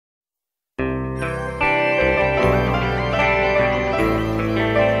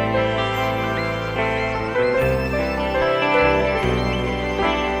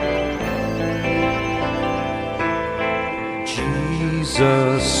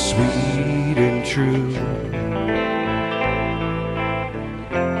Jesus, sweet and true.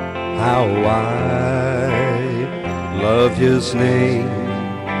 How I love his name.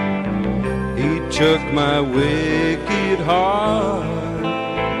 He took my wicked heart,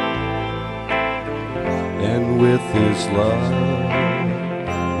 and with his love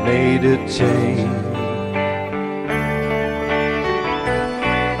made it tame.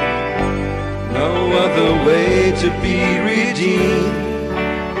 No other way to be redeemed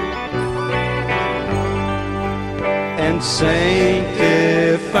and sanctified.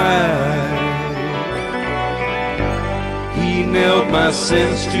 He nailed my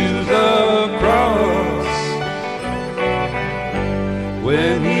sins to the cross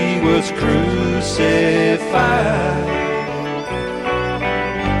when he was crucified.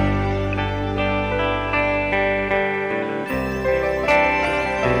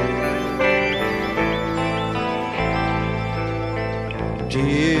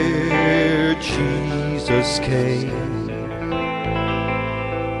 Dear Jesus came,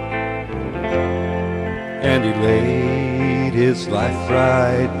 and he laid his life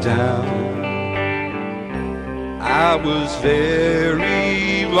right down. I was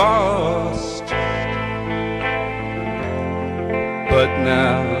very lost, but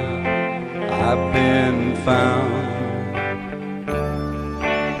now I've been found.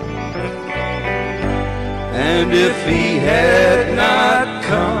 And if he had not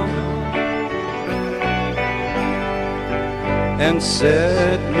come and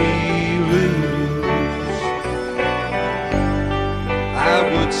set me loose, I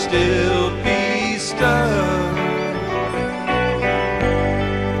would still be stuck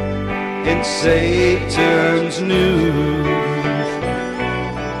in Satan's noose.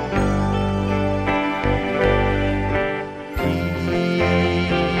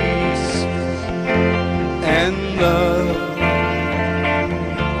 Love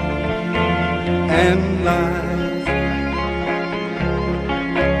and life,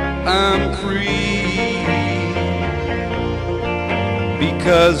 I'm free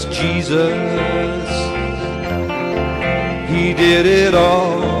because Jesus, he did it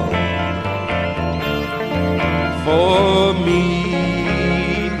all for me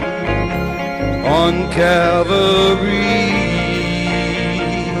on Calvary.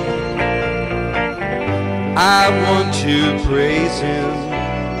 I want to praise him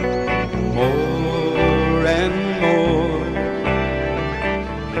more and more.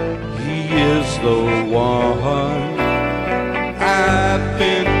 He is the one I've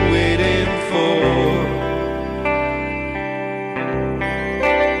been waiting for.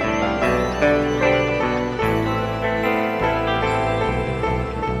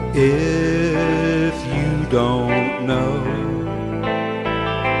 If you don't know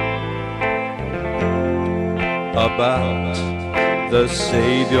about the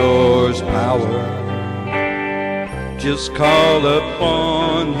Savior's power, just call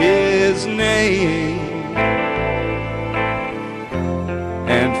upon his name,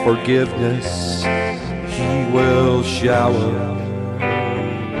 and forgiveness he will shower.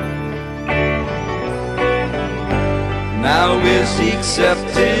 Now is the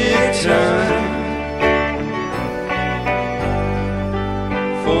accepted time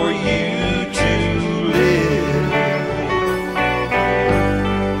for you to live.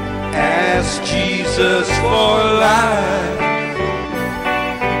 Ask Jesus for life,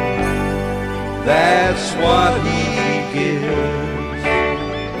 that's what he gives.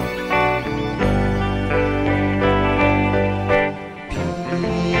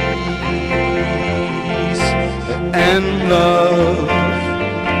 Peace and love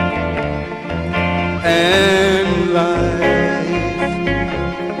and life,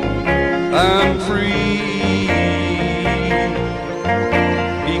 I'm free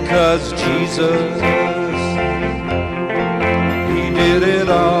because Jesus, he did it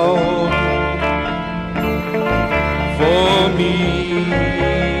all for me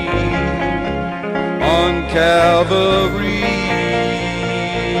on Calvary.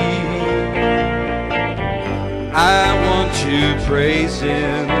 I want to praise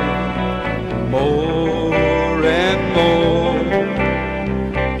him more and more.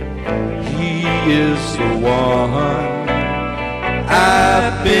 He is the one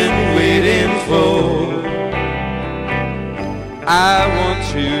I've been waiting for. I want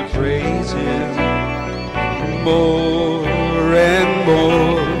to praise him more and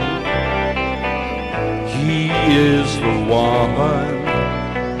more. He is the one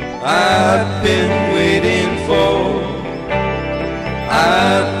I've been waiting for.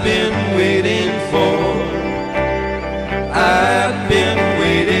 I've been waiting for. I've been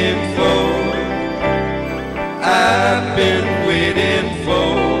waiting for. I've been waiting for.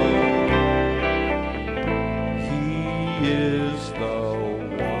 is the